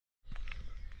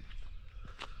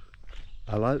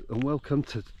Hello and welcome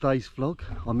to today's vlog.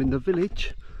 I'm in the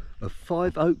village of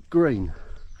Five Oak Green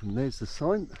and there's the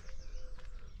sign,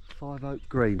 Five Oak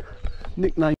Green,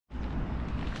 nickname.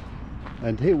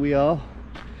 And here we are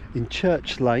in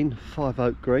Church Lane, Five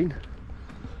Oak Green.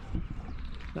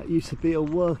 That used to be a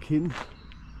working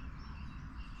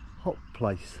hop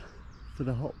place for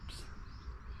the hops.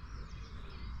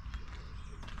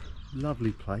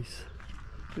 Lovely place.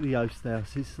 Look at the oast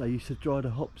houses, they used to dry the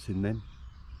hops in them.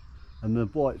 And the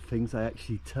white things they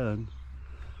actually turn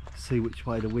to see which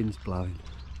way the wind's blowing.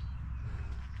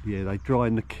 Yeah, they dry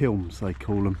in the kilns, they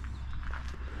call them.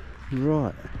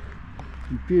 Right,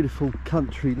 beautiful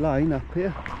country lane up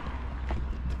here.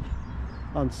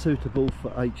 Unsuitable for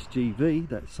HGV,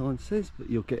 that sign says, but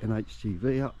you'll get an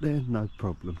HGV up there, no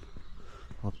problem.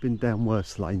 I've been down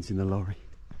worse lanes in a lorry.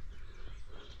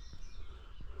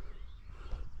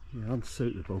 Yeah,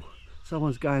 unsuitable.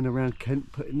 Someone's going around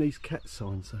Kent putting these cat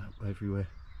signs up everywhere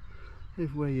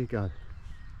you go.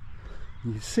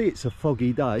 You can see it's a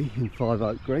foggy day in Five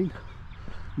Oak Green,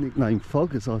 nicknamed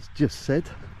Fog as I just said.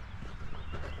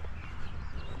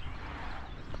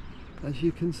 As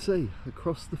you can see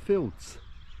across the fields.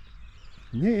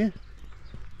 And here,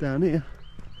 down here,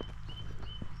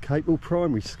 Capel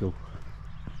Primary School.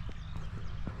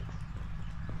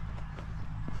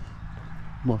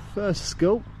 My first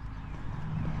school.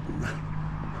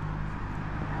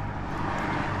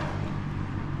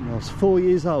 I was 4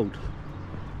 years old,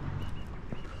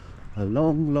 a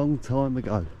long time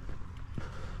ago.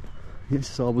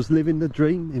 Yes, I was living the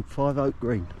dream in Five Oak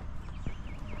Green.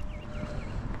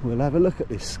 We'll have a look at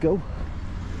this school.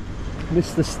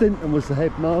 Mr. Stinton was the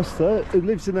headmaster, who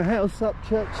lives in a house up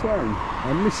Church Lane,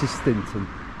 and Mrs. Stinton.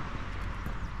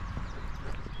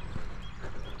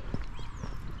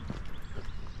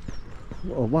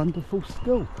 What a wonderful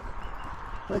school.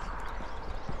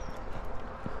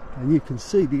 And you can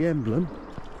see the emblem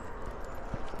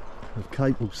of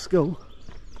Capel School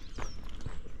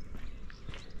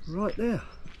right there.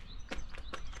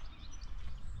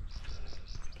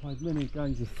 Played many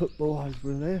games of football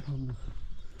over there on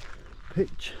the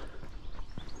pitch.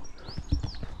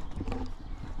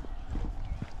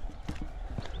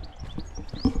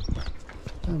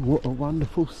 And what a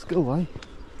wonderful school, eh?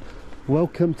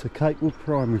 Welcome to Capel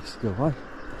Primary School, eh?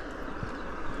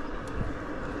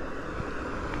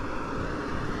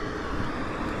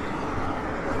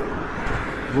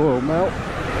 Royal Melt.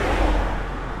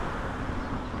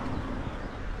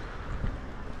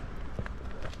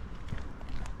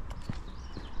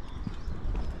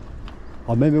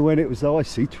 I remember when it was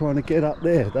icy trying to get up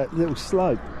there, that little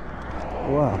slope.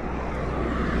 Wow.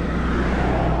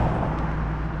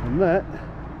 And that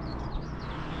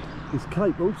is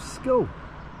Capel School.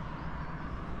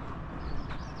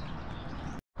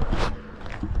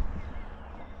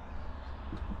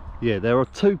 Yeah, there are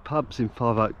two pubs in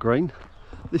Five Oak Green.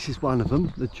 This is one of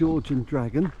them, the George and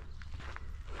Dragon.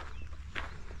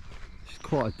 It's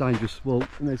quite a dangerous walk,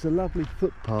 and there's a lovely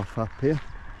footpath up here.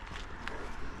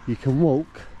 You can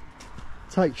walk,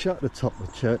 takes you up the top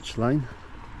of Church Lane.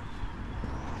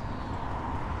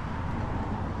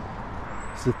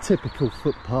 It's a typical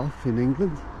footpath in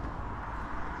England.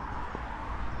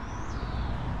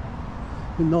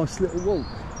 A nice little walk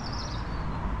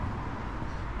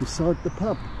beside the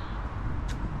pub.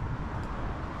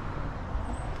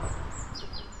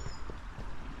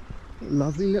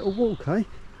 Lovely little walk, eh?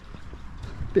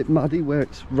 Bit muddy where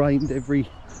it's rained every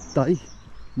day,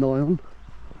 nigh on.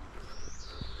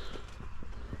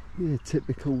 Yeah,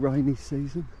 typical rainy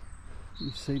season.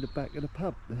 You see the back of the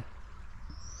pub there.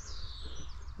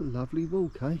 A lovely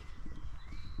walk, eh?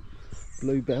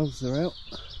 Bluebells are out.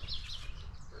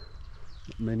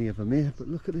 Not many of them here, but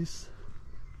look at this.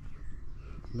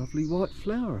 Lovely white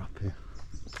flower up here.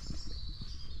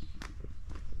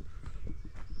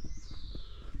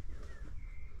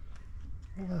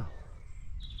 Wow.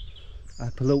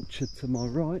 Apple orchard to my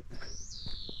right.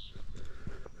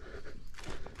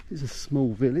 It's a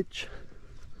small village.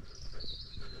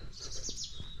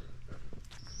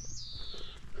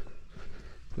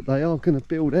 But they are going to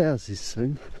build houses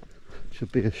soon.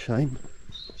 Should be a shame.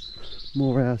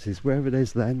 More houses. Wherever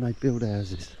there's land, they build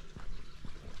houses.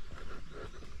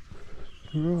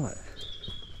 Right.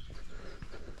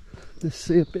 Let's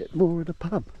see a bit more of the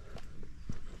pub.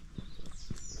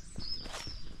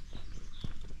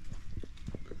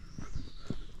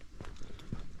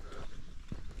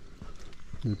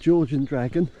 The George and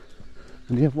Dragon,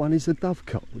 and the other one is the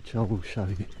Dovecot, which I will show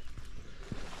you.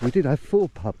 We did have four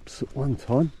pubs at one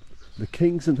time, the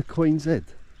King's and the Queen's Head.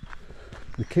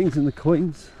 The Kings and the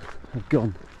Queens have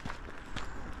gone.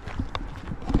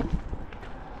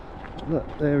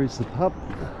 Look, there is the pub.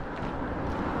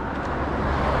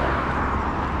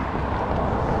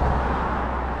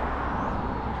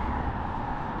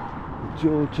 The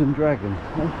George and Dragon.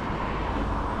 Huh?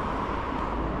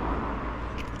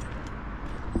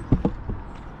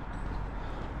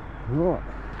 Right,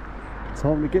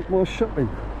 time to get more shopping.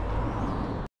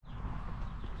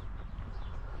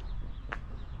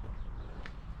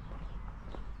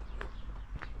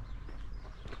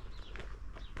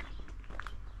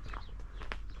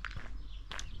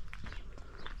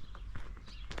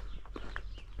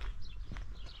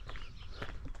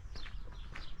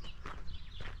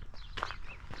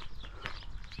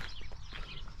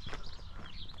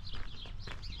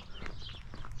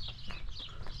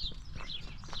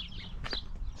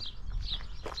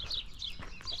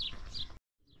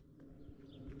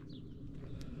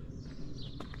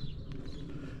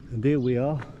 And here we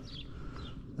are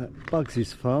at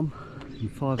Bugs's farm in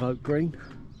Five Oak Green.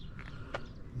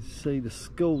 You see the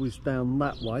school is down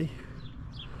that way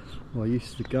where I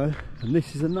used to go, and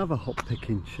this is another hop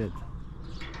picking shed.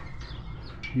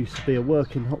 Used to be a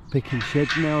working hop picking shed.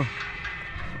 Now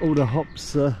all the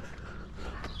hops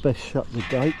best shut the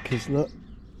gate, because look,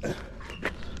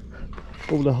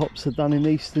 all the hops are done in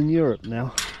Eastern Europe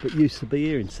now, but used to be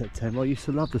here in September. I used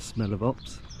to love the smell of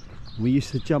hops. We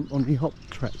used to jump on the hop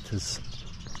tractors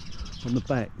on the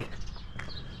back.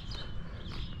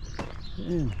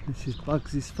 Yeah, this is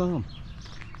Bugs's farm.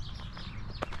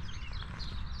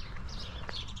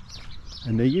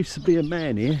 And there used to be a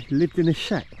man here who lived in a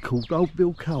shack called Old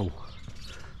Bill Cole.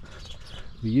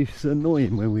 We used to annoy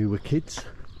him when we were kids.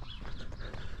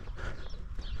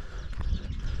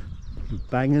 With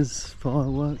bangers,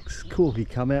 fireworks. Cool, he'd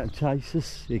come out and chase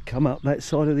us. He'd come up that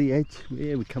side of the edge.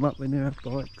 Yeah, we'd come up when there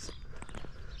were bikes.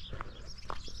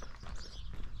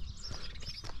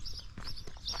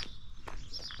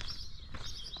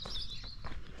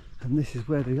 And this is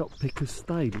where the hop pickers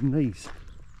stayed, in these.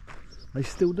 They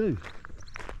still do.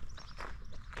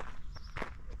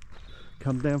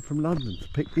 Come down from London to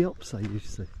pick the hops, they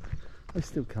used to. They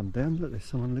still come down. Look, there's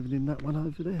someone living in that one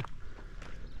over there.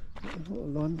 What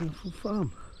a wonderful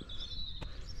farm.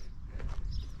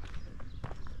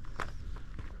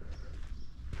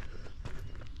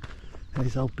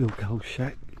 There's Old Bill Cole's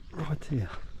shack right here.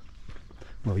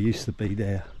 Well, it used to be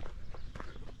there.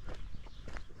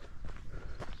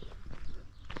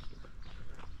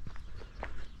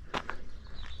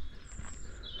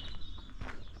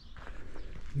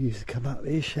 We used to come up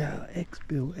here, shout, "Eggs,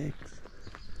 Bill, eggs."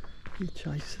 He'd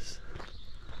chase us.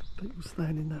 People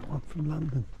staying in that one from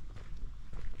London.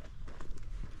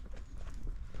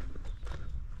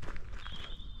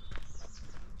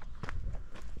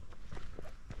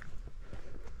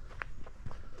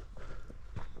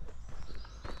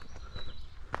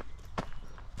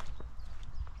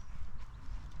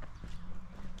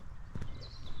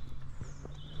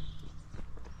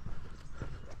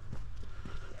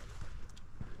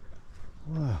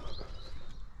 Wow.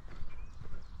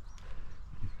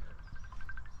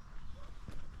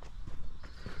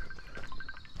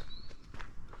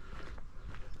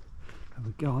 And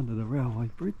we go under the railway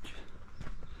bridge.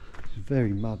 It's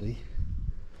very muddy.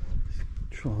 Just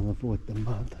try and avoid the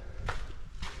mud.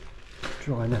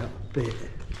 Drying out a bit.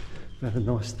 We've had a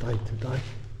nice day today.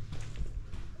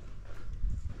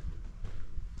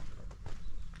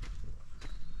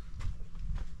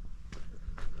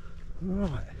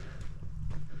 Right.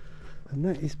 And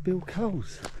that is Bill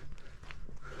Cole's.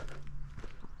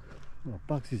 Well,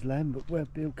 Bugs's land, but where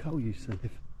Bill Cole used to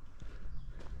live.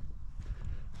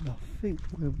 And I think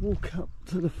we'll walk up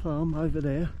to the farm over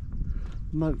there.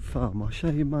 Moat Farm. I'll show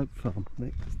you Moat Farm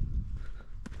next.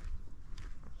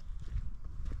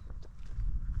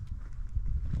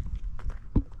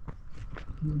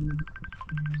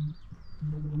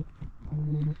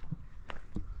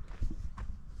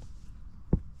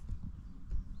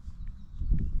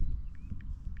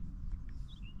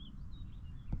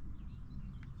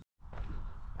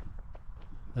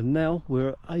 And now we're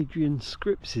at Adrian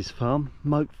Scripps' farm,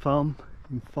 Moat Farm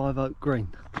in Five Oak Green.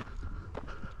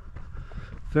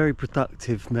 Very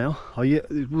productive now.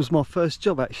 It was my first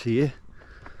job actually here.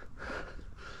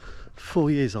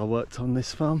 4 years I worked on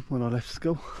this farm when I left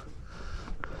school.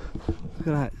 Look at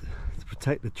that, to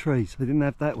protect the trees. They didn't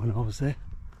have that when I was there.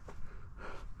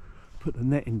 Put the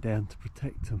netting down to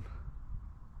protect them.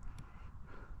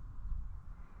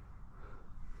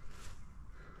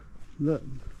 Look.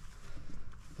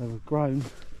 They were grown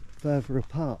further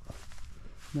apart.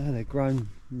 Now they're grown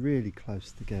really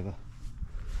close together.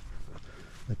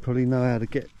 They probably know how to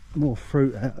get more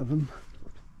fruit out of them.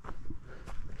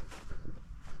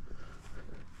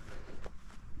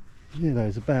 Yeah,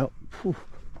 there's about whew,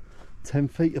 10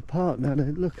 feet apart now.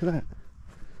 Look at that,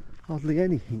 hardly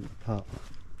anything apart.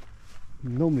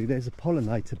 Normally there's a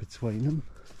pollinator between them.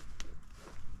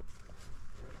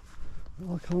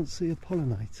 Oh, I can't see a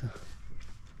pollinator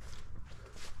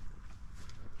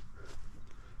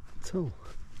at all.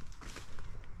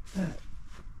 That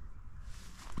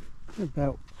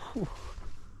about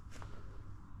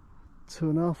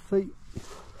 2.5 feet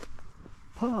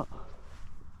apart.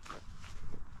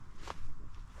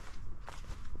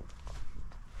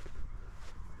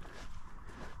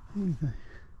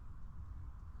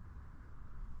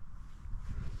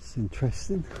 It's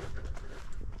interesting.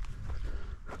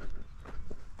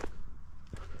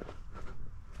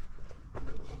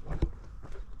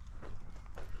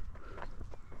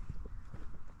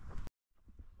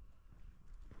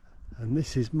 And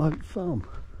this is Moat Farm.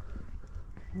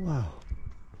 Wow.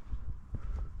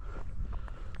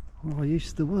 Where I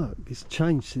used to work. It's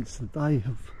changed since the day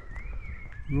of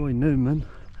Roy Newman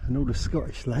and all the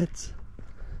Scottish lads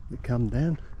that come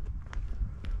down.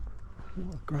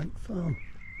 What a great farm.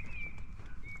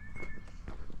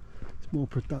 It's more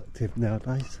productive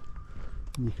nowadays.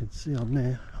 And you can see on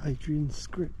there Adrian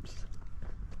Scripps.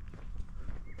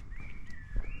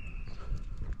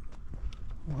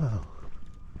 Wow.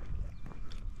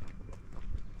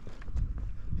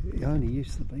 It only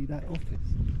used to be that office.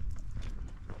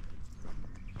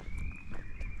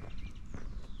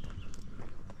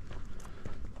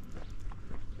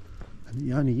 And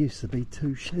it only used to be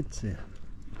 2 sheds here.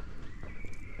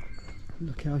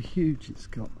 Look how huge it's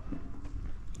got.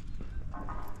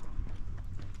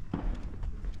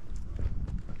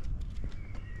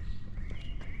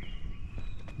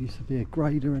 It used to be a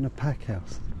grader and a pack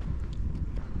house.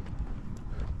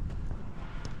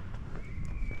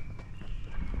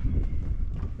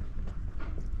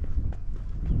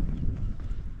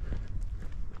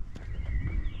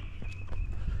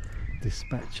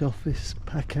 Dispatch office,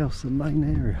 pack house and main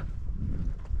area.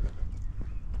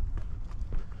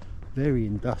 Very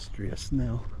industrious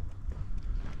now.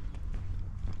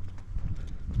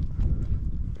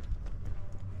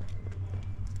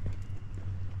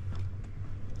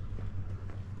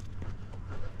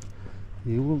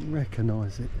 You won't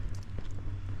recognise it.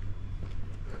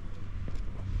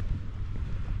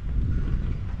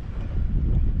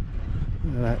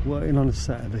 Look at that, working on a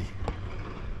Saturday.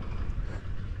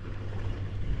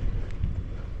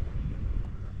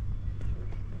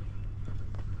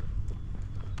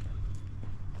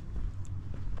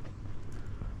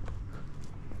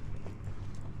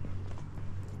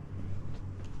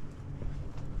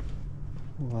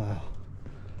 Wow,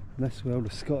 and that's where all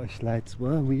the Scottish lads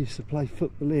were. We used to play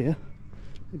football here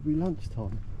every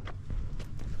lunchtime.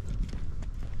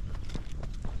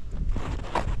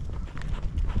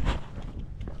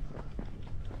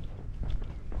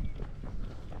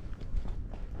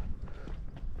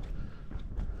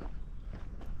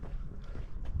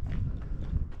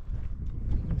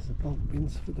 There's the bulk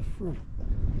bins for the fruit.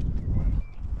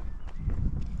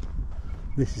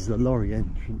 This is the lorry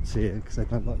entrance here because they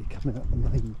don't like you coming up the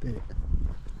main bit.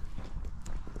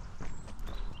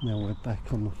 Now we're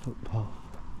back on the footpath.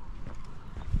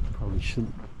 Probably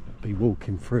shouldn't be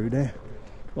walking through there.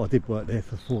 Well, I did work there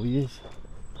for 4 years.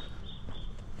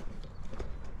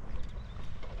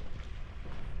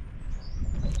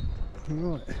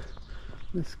 Right,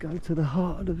 let's go to the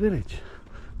heart of the village.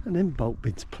 And then bulk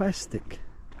bins, plastic.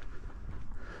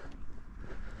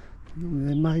 Normally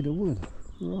they're made of wood.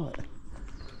 Right.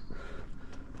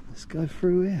 Let's go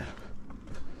through here.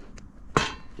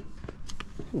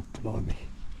 Oh, blimey.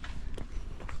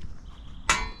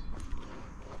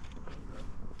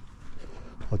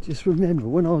 I just remember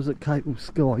when I was at Capel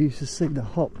School, I used to see the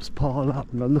hops pile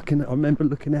up, and I remember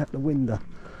looking out the window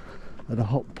at the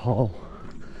hop pile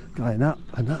going up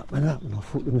and up and up, and I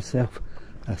thought to myself,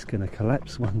 that's going to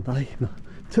collapse one day. And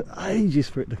it took ages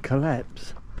for it to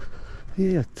collapse.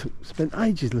 Yeah, spent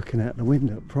ages looking out the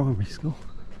window at primary school.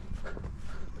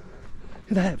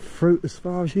 Look at that fruit as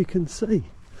far as you can see.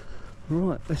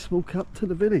 Right, let's walk up to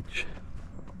the village.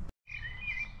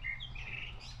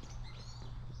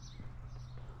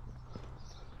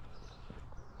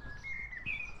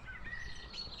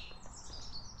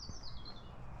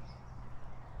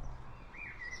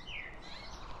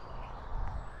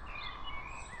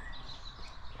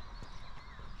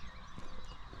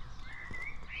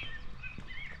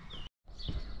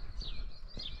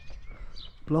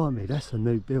 Blimey, that's a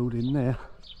new building there.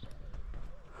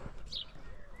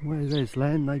 Where there's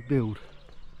land they build.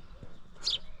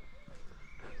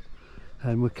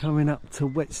 And we're coming up to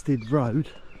Whetstead Road.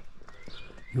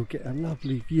 You'll get a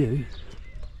lovely view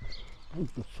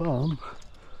of the farm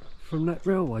from that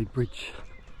railway bridge,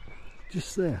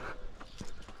 just there.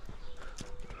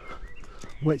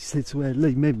 Whetstead's where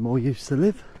Lee Medmore used to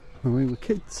live when we were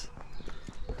kids.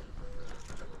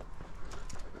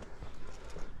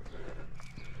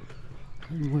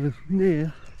 And we're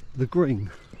near the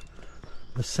green,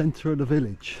 the centre of the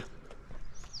village.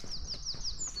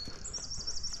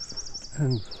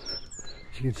 And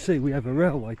as you can see, we have a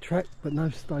railway track but no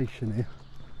station here.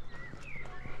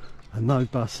 And no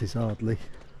buses hardly.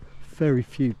 Very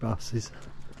few buses.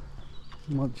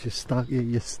 Once you're stuck here,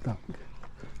 you're stuck.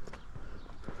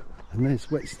 And there's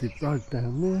Whetstead Road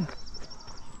down there.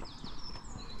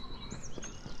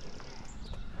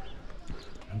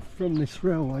 And from this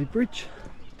railway bridge,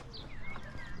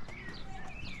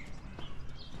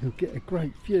 you'll get a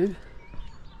great view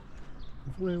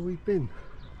of where we've been.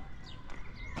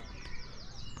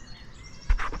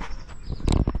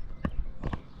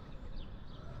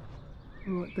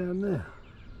 Right down there.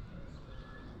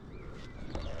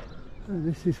 And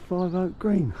this is Five Oak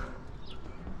Green.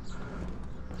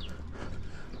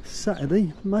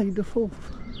 Saturday, May the 4th.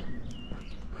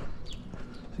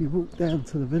 So you walk down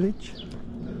to the village.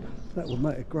 That will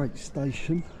make a great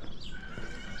station.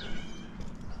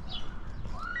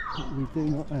 But we do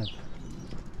not have.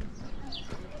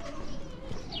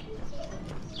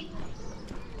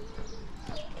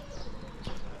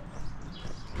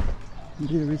 And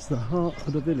here is the heart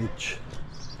of the village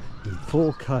in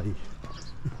 4K.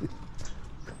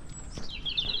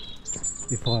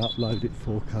 If I upload it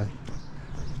 4K,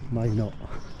 may not.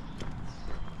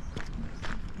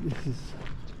 This is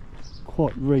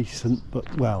quite recent,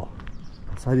 but well,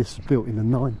 I'd say this was built in the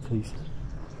 90s,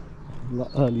 like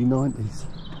early 90s.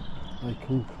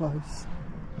 Acorn Close,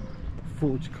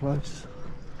 Forge Close,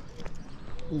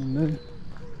 all new.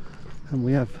 And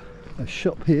we have a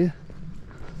shop here,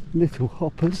 Little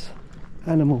Hoppers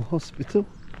Animal Hospital.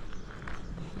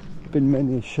 Been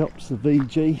many shops, the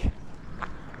VG.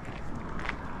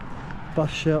 Bus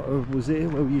shelter was here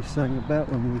where we sang about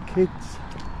when we were kids.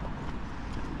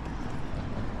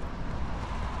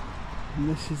 And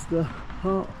this is the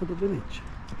heart of the village.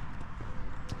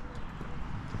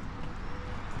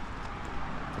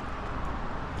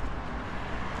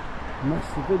 And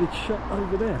that's the village shop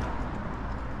over there,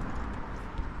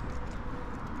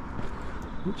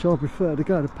 which I prefer to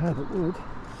go to Paddock Wood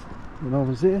when I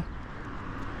was here,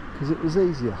 because it was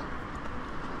easier.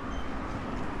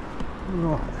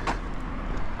 Right,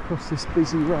 across this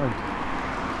busy road,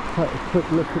 take a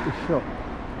quick look at the shop.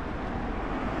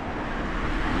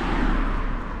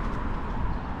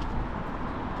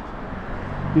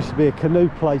 Used to be a canoe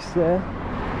place there,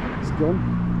 it's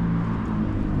gone.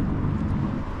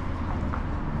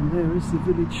 And there is the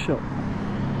village shop.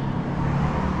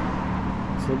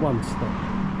 It's a one stop.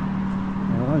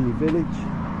 Our only village.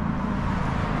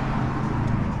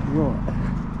 Right.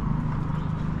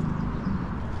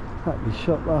 Happy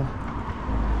shop there.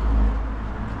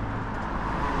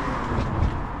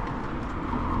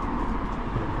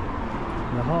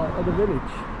 The heart of the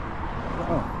village.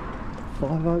 Oh,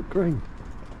 Five Oak Green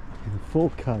in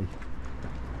 4K.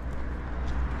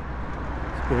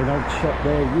 Used to be an old shop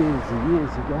there years and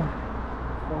years ago.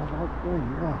 Five Oak Green,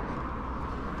 yeah.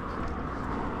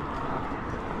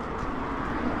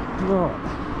 Right,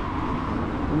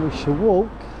 and we shall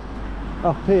walk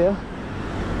up here.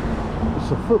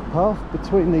 It's a footpath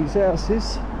between these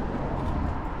houses,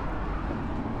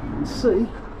 and see,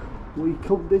 we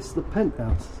call this the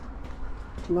penthouse.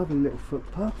 Lovely little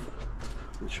footpath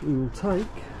which we will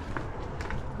take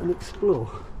and explore.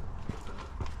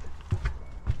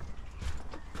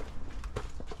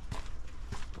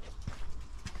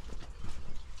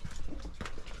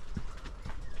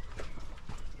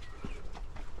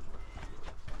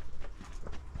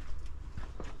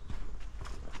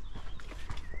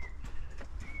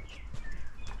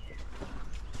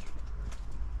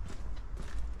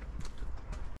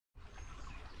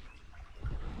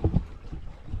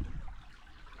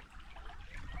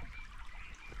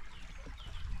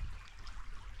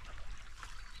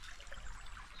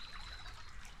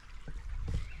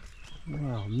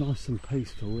 Wow, nice and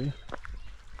peaceful here.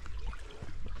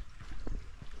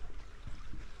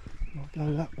 I'll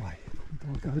go that way, or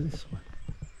I'll go this way.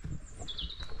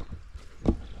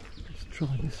 Let's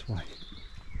try this way.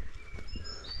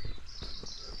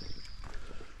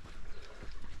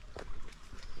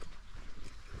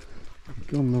 I've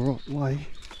gone the right way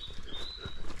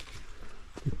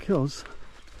because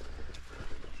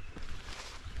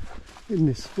in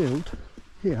this field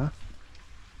here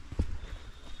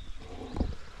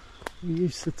we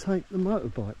used to take the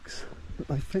motorbikes, but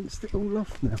they fenced it all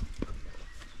off now.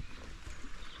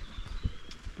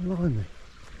 Blimey.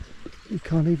 You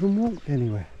can't even walk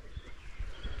anywhere.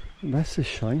 And that's a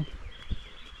shame.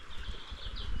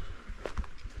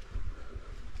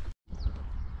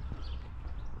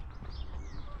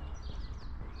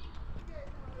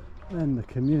 And the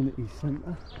community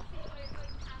centre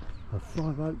of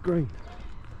Five Oak Green.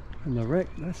 And the wreck,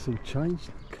 that's all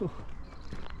changed. Cool.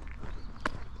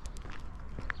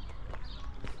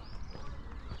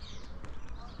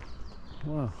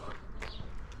 Wow.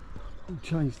 All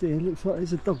changed here. Looks like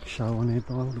there's a dog show on here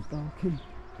by all the barking.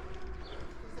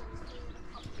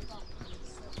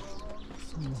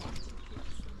 And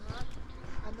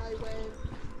they went,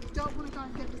 you don't want to go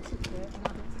and get the ticket and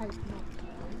have it taken off.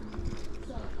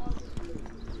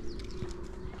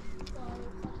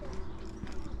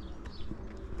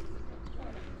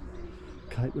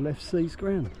 Capel FC's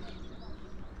ground.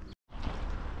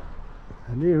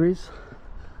 And here is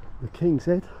the King's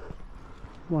Head,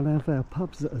 one of our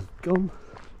pubs that has gone.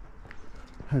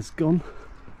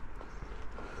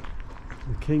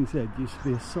 The King's Head used to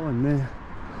be a sign there.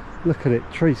 Look at it,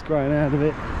 trees growing out of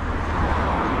it.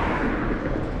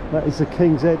 That is the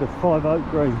King's Head of Five Oak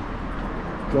Green.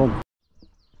 Gone.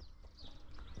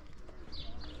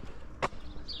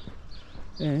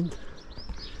 And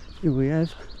here we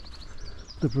have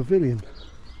the pavilion,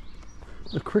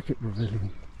 the cricket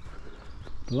pavilion.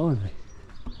 Blimey.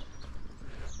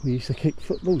 We used to kick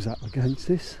footballs up against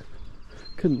this.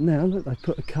 Couldn't now. Look, they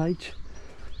put a cage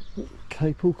at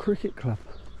Capel Cricket Club.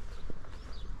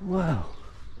 Wow.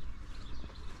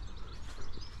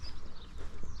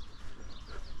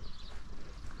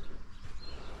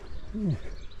 Yeah.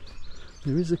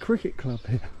 There is a cricket club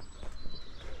here.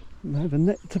 And they have a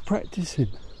net to practice in.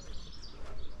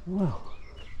 Wow.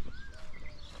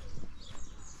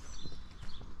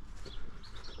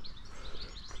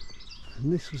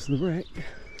 And this was the wreck.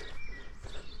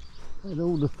 Had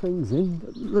all the things in, but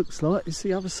it looks like it's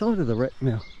the other side of the wreck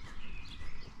now.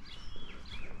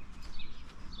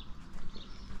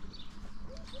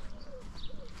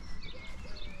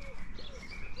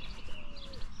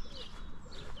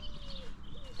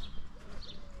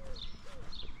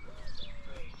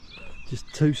 Just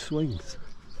two swings.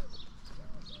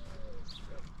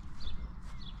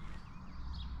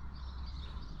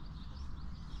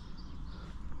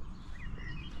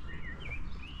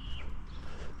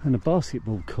 And a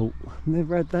basketball court.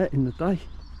 Never had that in the day.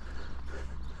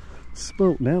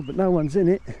 Spoilt now, but no one's in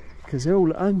it because they're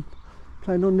all at home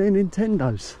playing on their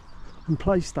Nintendos and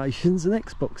PlayStations and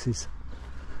Xboxes.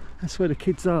 That's where the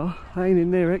kids are. They ain't in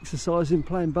there exercising,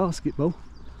 playing basketball.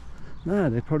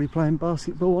 No, they're probably playing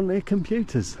basketball on their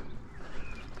computers.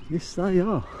 Yes, they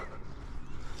are.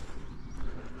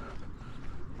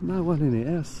 No one in it.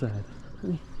 How sad.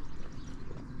 Eh?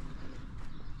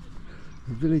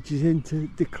 The village is into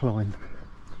decline.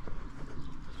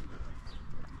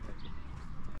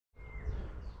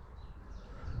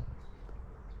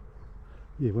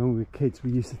 Yeah, when we were kids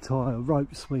we used to tie a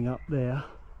rope swing up there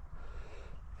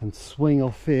and swing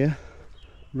off here,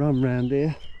 run round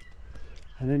here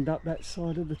and end up that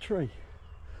side of the tree.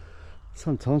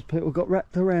 Sometimes people got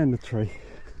wrapped around the tree.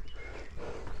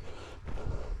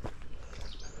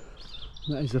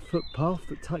 That is a footpath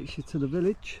that takes you to the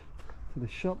village, to the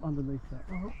shop underneath that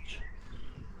arch.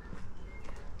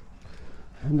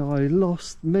 And I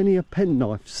lost many a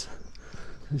penknives.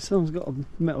 And someone's got a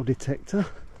metal detector.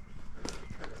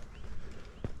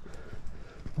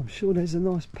 I'm sure there's a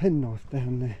nice penknife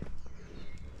down there.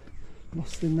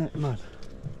 Lost in that mud.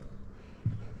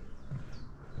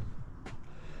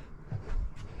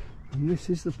 And this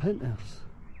is the penthouse.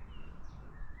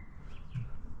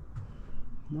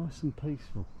 Nice and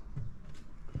peaceful.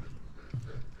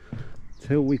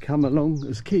 Till we come along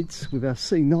as kids with our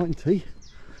C90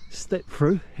 step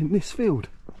through in this field,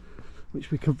 which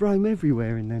we could roam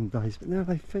everywhere in them days, but now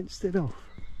they fenced it off.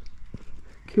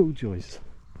 Killjoys.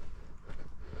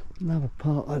 Another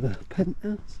part of the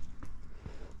penthouse.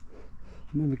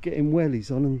 I remember getting wellies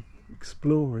on and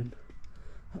exploring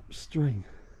upstream,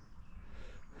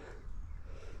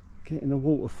 getting a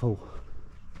waterfall.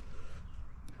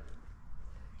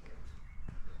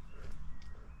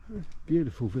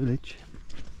 Beautiful village,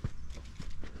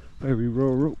 very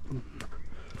rural.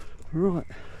 Right,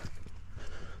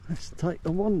 let's take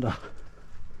a wander,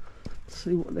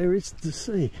 see what there is to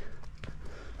see.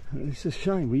 It's a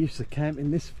shame, we used to camp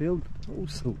in this field, all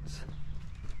sorts.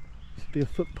 Used to be a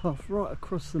footpath right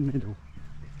across the middle.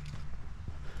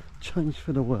 Changed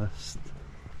for the worst.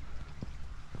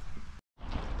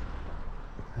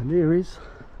 And here is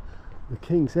the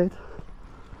King's Head,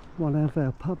 one of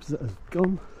our pubs that has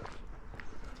gone.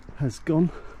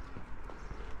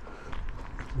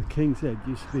 The King's Head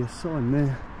used to be a sign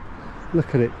there.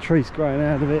 Look at it, trees growing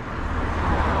out of it.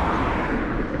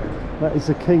 That is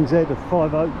the King's Head of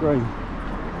Five Oak Green.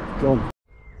 Gone.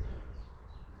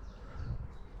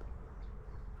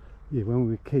 Yeah, when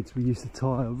we were kids we used to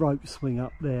tie a rope swing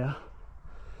up there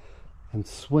and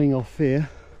swing off here,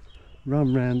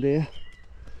 run round here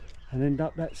and end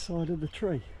up that side of the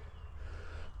tree.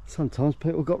 Sometimes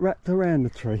people got wrapped around the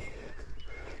tree.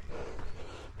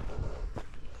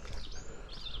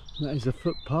 That is a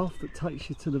footpath that takes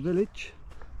you to the village,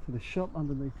 to the shop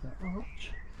underneath that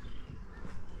arch.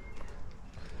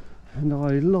 And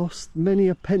I lost many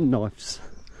a penknives.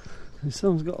 And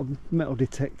someone's got a metal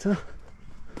detector.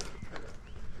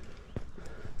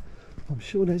 I'm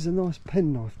sure there's a nice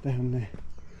penknife down there,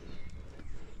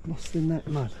 lost in that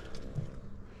mud.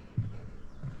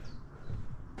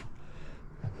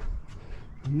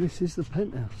 And this is the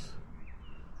penthouse.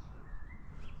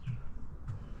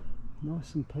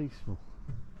 Nice and peaceful.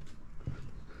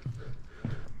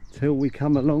 Till we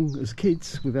come along as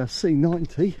kids with our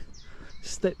C90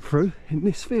 step through in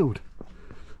this field,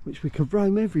 which we could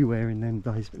roam everywhere in them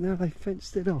days, but now they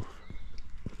fenced it off.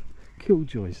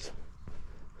 Killjoys.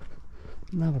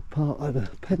 Another part of the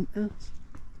penthouse.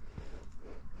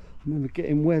 I remember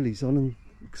getting wellies on and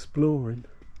exploring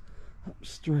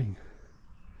upstream,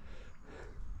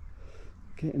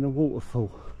 getting a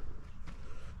waterfall.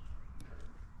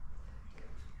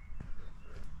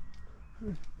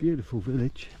 Beautiful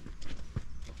village,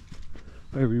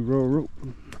 very rural.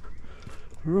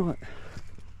 Right,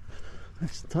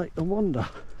 let's take a wander,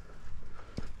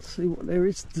 see what there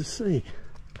is to see.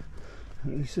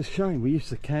 It's a shame, we used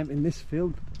to camp in this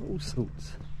field, all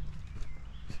sorts.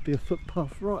 Used to be a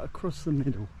footpath right across the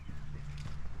middle.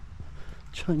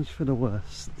 Changed for the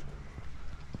worst.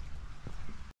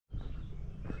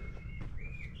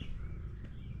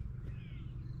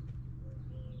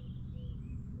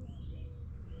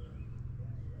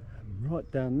 And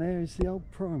right down there is the old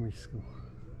primary school,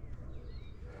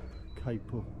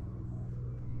 Capel.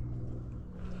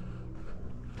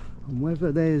 And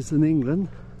whether there's in England,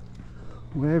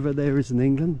 wherever there is in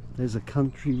England, there's a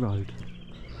country road.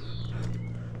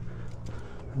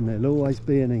 And there'll always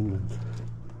be in England.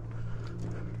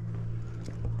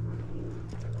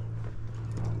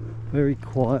 Very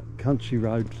quiet country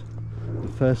road. The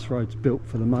first road's built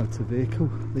for the motor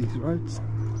vehicle, these roads.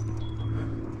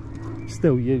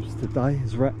 Still used today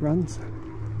as rat runs.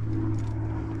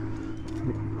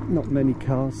 Not many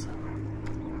cars.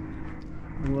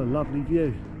 What a lovely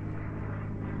view.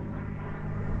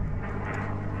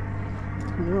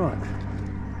 Right,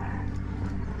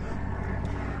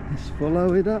 let's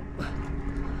follow it up.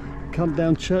 Come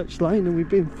down Church Lane and we've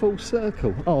been full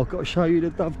circle. Oh, I've got to show you the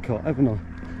Dovecot, haven't I?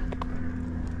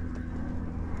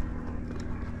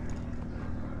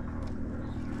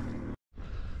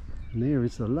 And here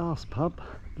is the last pub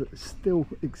that's still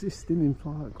existing in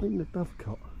Five Oak Green, the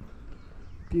Dovecot.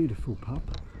 Beautiful pub.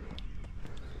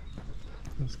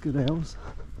 There's good ales.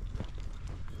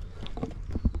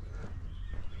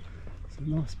 A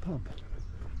nice pub.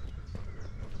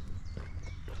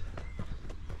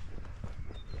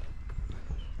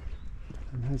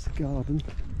 And there's a garden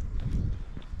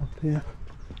up here.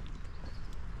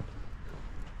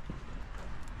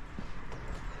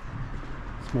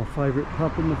 It's my favourite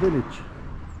pub in the village.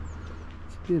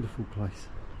 It's a beautiful place.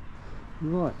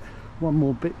 Right, one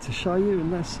more bit to show you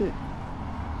and that's it.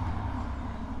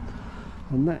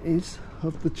 And that is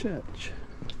of the church,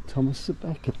 Thomas à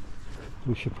Becket.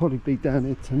 We should probably be down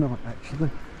here tonight actually.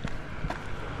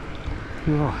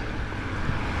 Right.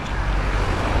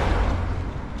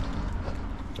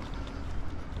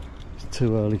 It's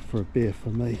too early for a beer for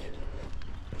me.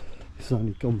 It's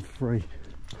only gone 3.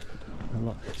 I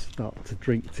like to start to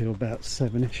drink till about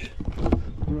 7ish.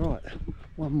 Right,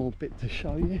 one more bit to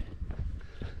show you.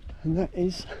 And that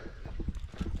is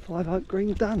Five Oak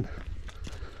Green done.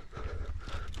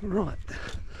 Right.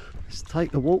 Let's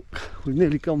take a walk. We've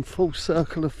nearly gone full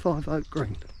circle of Five Oak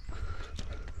Green.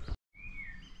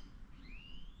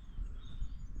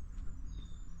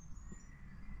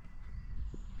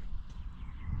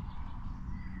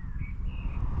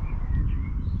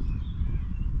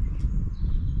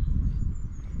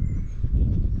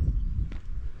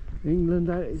 England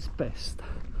at its best.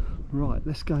 Right,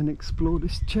 let's go and explore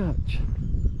this church.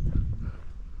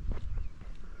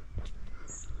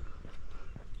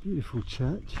 Beautiful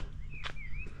church.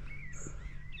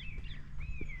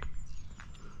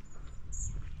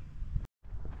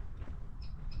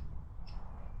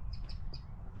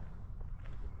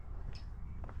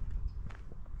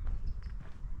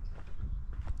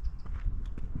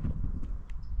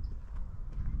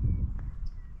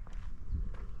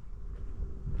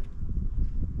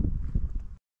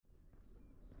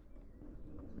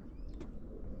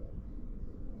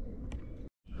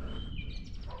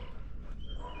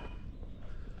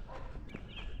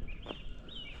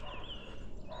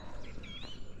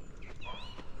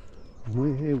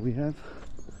 have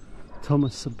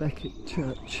Thomas à Becket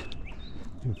Church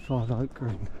in Five Oak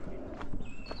Green.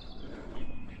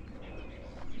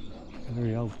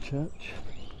 Very old church.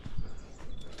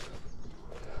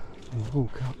 We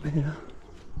walk up here.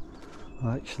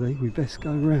 Well, actually, we best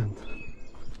go round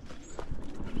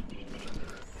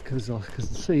because I can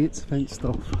see it's fenced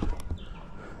off.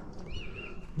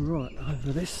 Right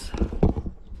over this.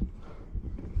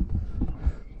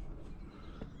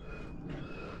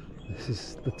 This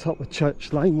is the top of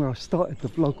Church Lane where I started the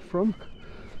vlog from,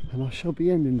 and I shall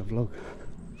be ending the vlog.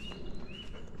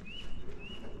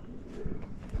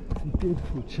 It's a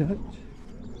beautiful church.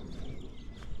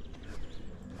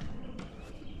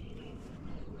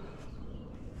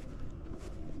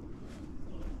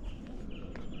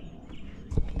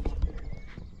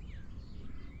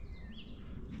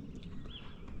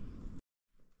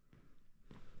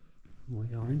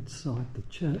 We are inside the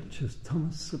church of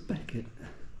Thomas à Becket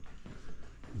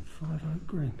in Five Oak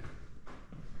Green.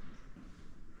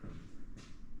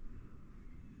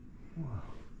 Wow,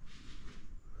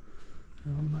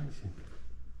 how amazing.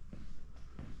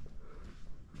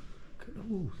 Look at the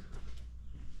walls.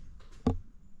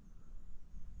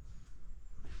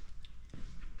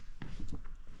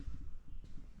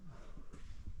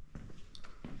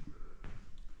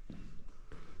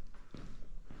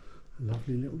 A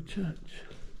lovely little church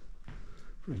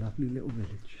for a lovely little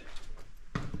village.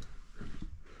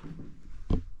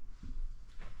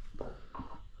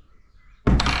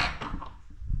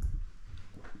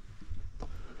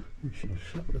 We shall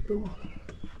shut the door.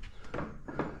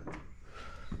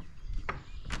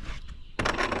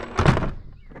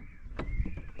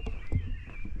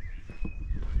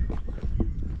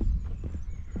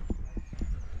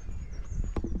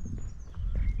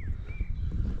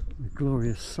 The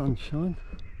glorious sunshine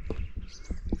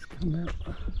has come out.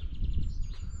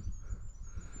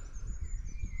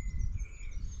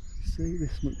 See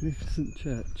this magnificent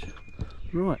church.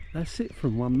 Right, that's it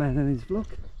from one man and his vlog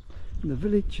in the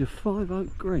village of Five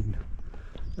Oak Green.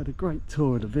 Had a great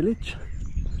tour of the village.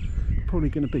 Probably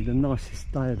going to be the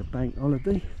nicest day of the bank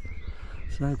holiday,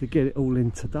 so I had to get it all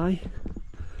in today.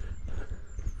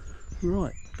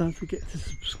 Right, don't forget to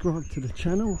subscribe to the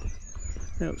channel,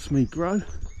 helps me grow.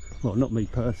 Well, not me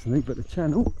personally, but the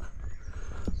channel.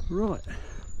 Right,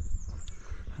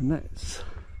 and that's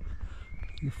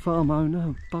the farm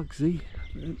owner, Bugsy,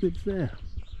 that lives there.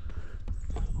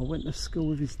 I went to school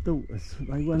with his daughters.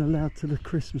 They weren't allowed to the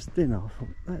Christmas dinner. I thought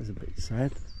that was a bit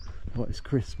sad. Well, it's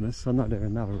Christmas. I know they're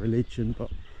another religion, but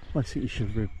I think you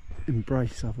should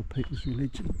embrace other people's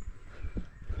religion.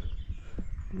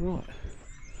 Right,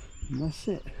 and that's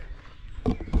it.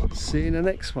 See you in the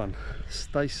next one.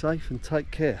 Stay safe and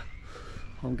take care.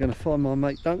 I'm going to find my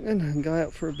mate Duncan and go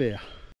out for a beer.